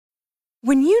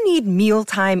When you need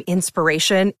mealtime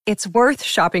inspiration, it's worth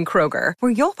shopping Kroger,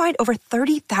 where you'll find over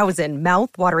 30,000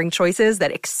 mouth-watering choices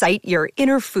that excite your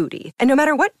inner foodie. And no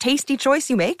matter what tasty choice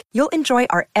you make, you'll enjoy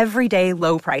our everyday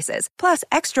low prices, plus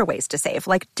extra ways to save,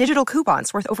 like digital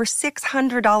coupons worth over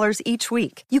 $600 each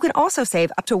week. You can also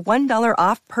save up to $1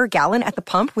 off per gallon at the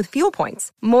pump with fuel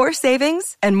points. More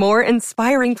savings and more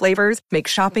inspiring flavors make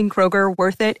shopping Kroger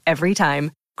worth it every time.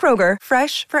 Kroger,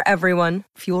 fresh for everyone.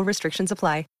 Fuel restrictions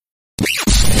apply.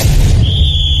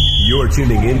 You're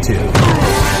tuning into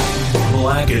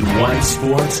Black and White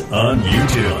Sports on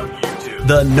YouTube.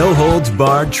 The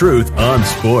no-holds-barred truth on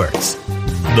sports.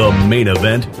 The main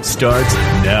event starts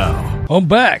now. I'm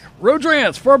back.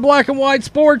 Rodrance for Black and White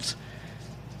Sports.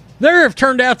 There have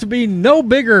turned out to be no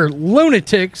bigger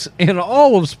lunatics in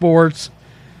all of sports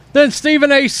than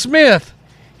Stephen A. Smith.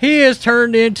 He has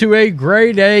turned into a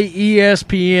grade A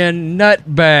ESPN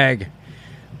nutbag.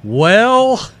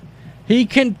 Well, he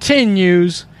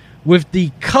continues with the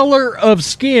color of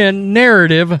skin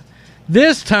narrative,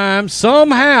 this time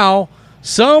somehow,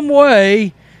 some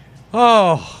way,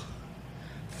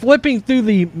 flipping through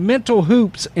the mental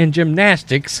hoops and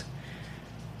gymnastics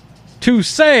to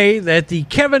say that the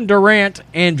Kevin Durant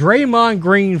and Draymond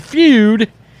Green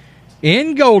feud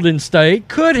in Golden State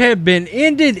could have been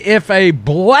ended if a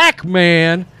black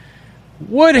man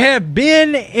would have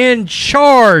been in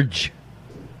charge.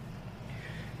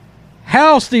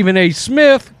 How Stephen A.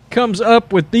 Smith comes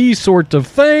up with these sorts of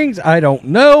things, I don't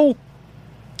know.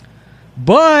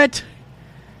 But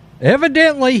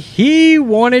evidently he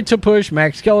wanted to push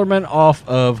Max Kellerman off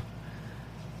of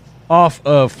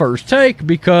First Take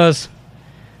because,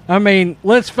 I mean,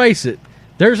 let's face it,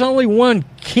 there's only one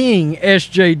King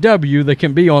SJW that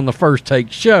can be on the First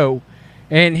Take show,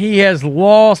 and he has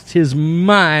lost his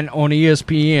mind on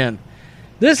ESPN.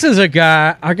 This is a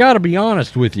guy, I got to be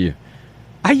honest with you,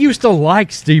 I used to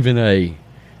like Stephen A.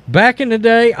 Back in the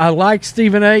day, I liked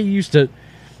Stephen A. Stephen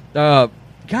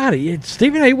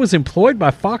A. was employed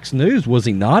by Fox News, was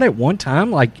he not, at one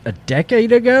time, like a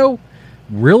decade ago?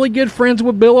 Really good friends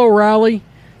with Bill O'Reilly.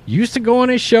 Used to go on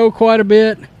his show quite a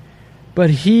bit.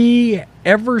 But he,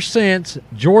 ever since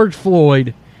George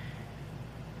Floyd,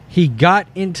 he got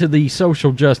into the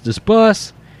social justice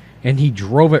bus, and he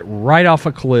drove it right off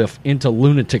a cliff into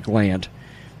lunatic land.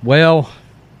 Well,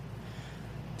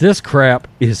 this crap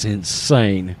is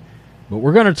insane. But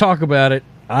we're going to talk about it.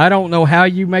 I don't know how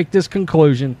you make this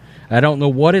conclusion. I don't know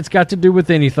what it's got to do with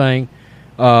anything.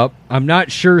 I'm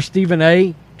not sure Stephen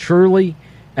A. truly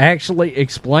actually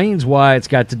explains why it's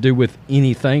got to do with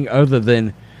anything other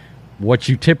than what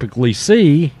you typically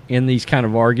see in these kind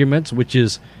of arguments, which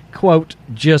is, quote,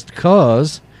 just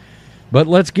cause. But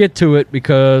let's get to it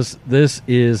because this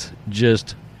is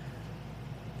just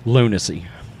lunacy.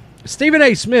 Stephen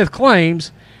A. Smith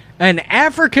claims an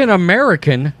African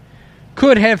American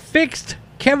could have fixed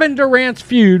Kevin Durant's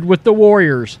feud with the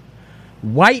Warriors.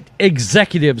 White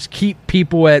executives keep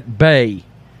people at bay.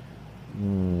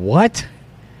 What?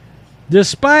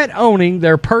 Despite owning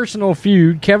their personal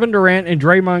feud, Kevin Durant and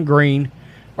Draymond Green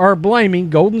are blaming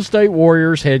Golden State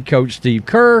Warriors head coach Steve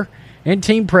Kerr and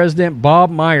team president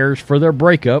Bob Myers for their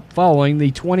breakup following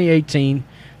the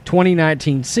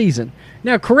 2018-2019 season.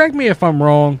 Now, correct me if I'm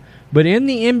wrong, but in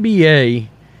the NBA,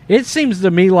 it seems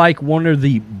to me like one of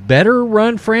the better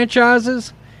run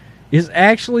franchises is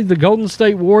actually the Golden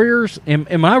State Warriors.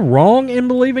 Am I wrong in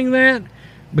believing that?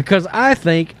 Because I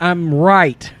think I'm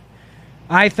right.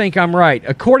 According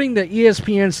to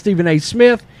ESPN's Stephen A.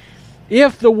 Smith,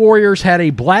 if the Warriors had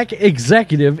a black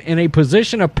executive in a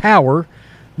position of power,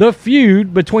 the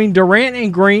feud between Durant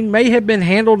and Green may have been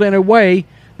handled in a way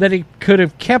that it could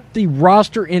have kept the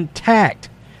roster intact.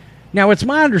 Now, it's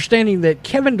my understanding that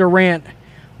Kevin Durant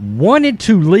wanted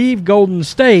to leave Golden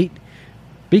State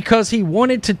because he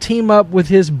wanted to team up with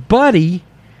his buddy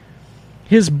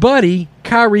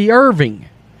Kyrie Irving.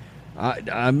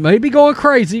 I may be going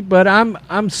crazy, but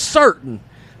I'm certain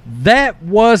that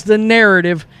was the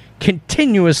narrative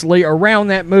continuously around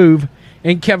that move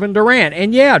in Kevin Durant.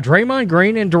 And yeah, Draymond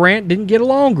Green and Durant didn't get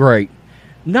along great.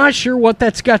 Not sure what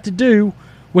that's got to do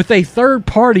with a third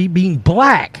party being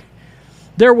black.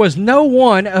 There was no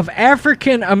one of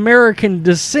African American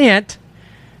descent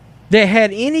that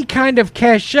had any kind of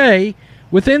cachet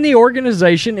within the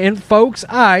organization in folks'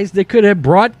 eyes that could have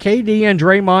brought KD and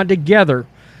Draymond together,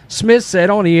 Smith said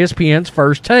on ESPN's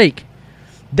First Take.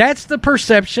 That's the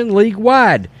perception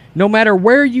league-wide, no matter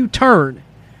where you turn.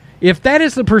 If that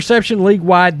is the perception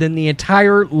league-wide, then the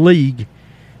entire league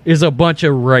is a bunch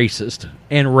of racists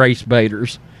and race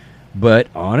baiters. But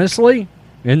honestly,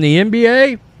 in the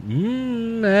NBA,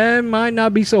 that might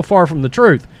not be so far from the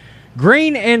truth.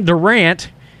 Green and Durant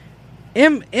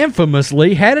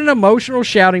infamously had an emotional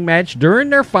shouting match during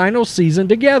their final season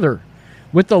together,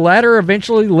 with the latter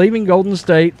eventually leaving Golden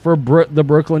State for the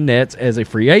Brooklyn Nets as a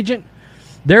free agent.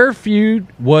 Their feud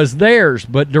was theirs,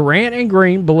 but Durant and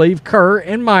Green believe Kerr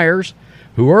and Myers,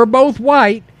 who are both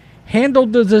white,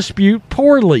 handled the dispute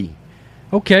poorly.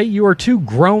 Okay, you are two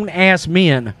grown-ass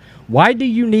men. Why do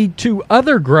you need two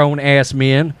other grown-ass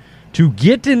men to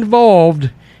get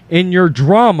involved in your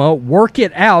drama? Work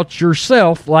it out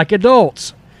yourself like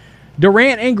adults.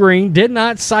 Durant and Green did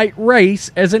not cite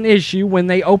race as an issue when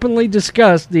they openly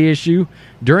discussed the issue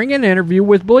during an interview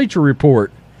with Bleacher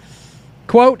Report.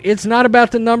 Quote, "It's not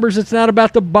about the numbers, it's not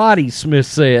about the body," Smith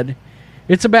said.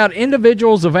 "It's about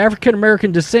individuals of African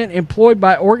American descent employed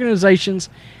by organizations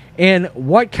and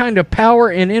what kind of power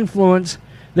and influence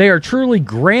they are truly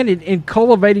granted in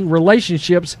cultivating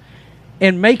relationships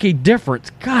and make a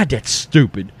difference." God, that's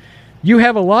stupid. You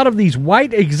have a lot of these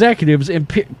white executives in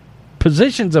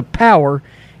positions of power.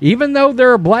 Even though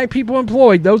there are black people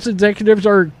employed, those executives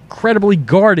are incredibly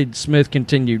guarded, Smith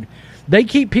continued. They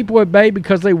keep people at bay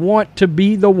because they want to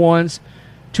be the ones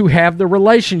to have the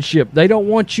relationship. They don't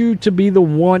want you to be the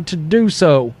one to do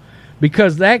so,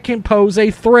 because that can pose a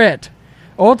threat.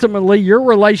 Ultimately, your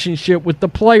relationship with the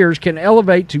players can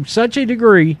elevate to such a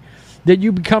degree that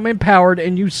you become empowered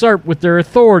and usurp with their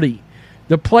authority.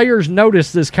 The players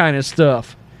notice this kind of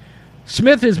stuff.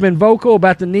 Smith has been vocal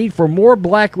about the need for more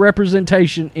black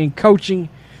representation in coaching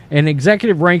and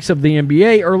executive ranks of the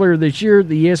NBA. Earlier this year,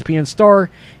 the ESPN star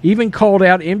even called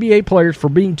out NBA players for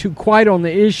being too quiet on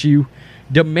the issue,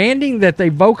 demanding that they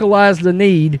vocalize the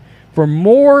need for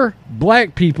more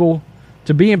black people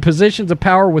to be in positions of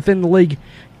power within the league.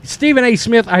 Stephen A.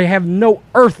 Smith, I have no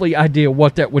earthly idea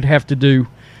what that would have to do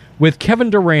with Kevin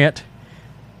Durant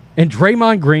and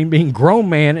Draymond Green being grown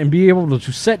men and be able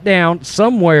to sit down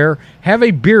somewhere, have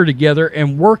a beer together,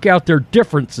 and work out their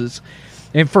differences.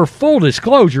 And for full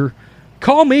disclosure,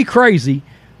 call me crazy,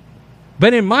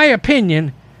 but in my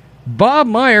opinion, Bob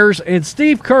Myers and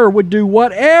Steve Kerr would do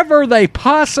whatever they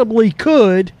possibly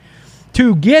could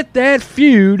to get that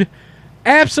feud,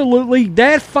 absolutely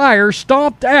that fire,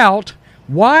 stomped out.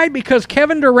 Why? Because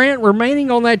Kevin Durant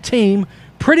remaining on that team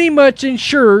pretty much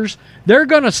ensures they're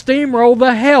going to steamroll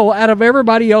the hell out of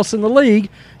everybody else in the league.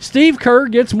 Steve Kerr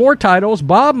gets more titles.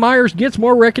 Bob Myers gets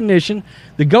more recognition.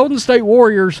 The Golden State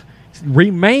Warriors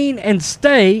remain and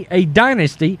stay a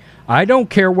dynasty. I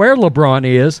don't care where LeBron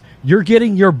is. You're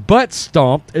getting your butt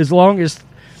stomped as long as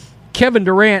Kevin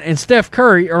Durant and Steph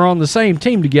Curry are on the same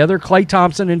team together, Klay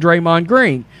Thompson and Draymond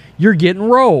Green. You're getting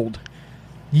rolled.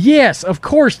 Yes, of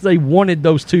course they wanted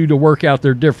those two to work out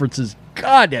their differences.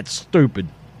 God, that's stupid.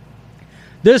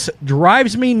 This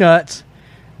drives me nuts.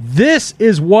 This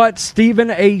is what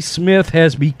Stephen A. Smith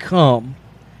has become.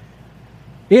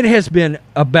 It has been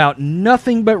about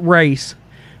nothing but race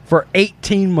for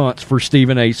 18 months for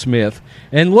Stephen A. Smith.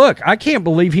 And look, I can't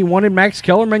believe he wanted Max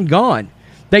Kellerman gone.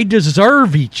 They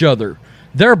deserve each other.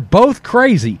 They're both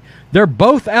crazy. They're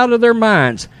both out of their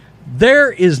minds.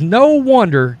 There is no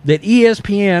wonder that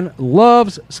ESPN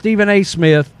loves Stephen A.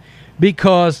 Smith,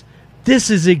 because this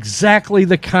is exactly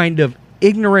the kind of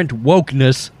ignorant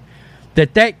wokeness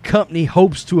that company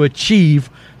hopes to achieve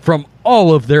from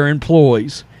all of their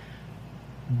employees.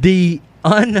 The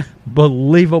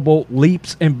unbelievable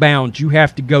leaps and bounds you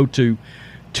have to go to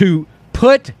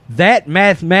put that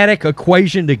mathematic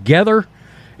equation together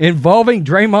involving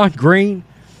Draymond Green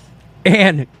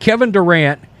and Kevin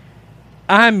Durant.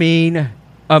 I mean,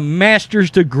 a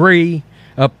master's degree,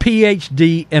 a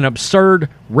PhD in absurd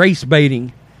race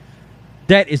baiting.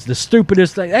 That is the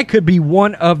stupidest thing. That could be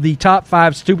one of the top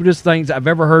 5 stupidest things I've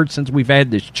ever heard since we've had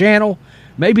this channel,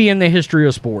 maybe in the history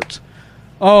of sports.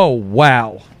 Oh,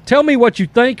 wow. Tell me what you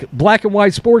think, black and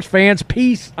white sports fans.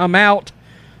 Peace. I'm out.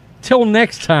 Till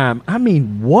next time. I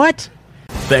mean, what?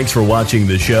 Thanks for watching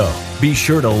the show. Be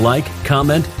sure to like,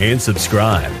 comment, and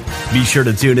subscribe. Be sure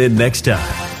to tune in next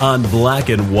time on Black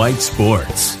and White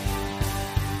Sports.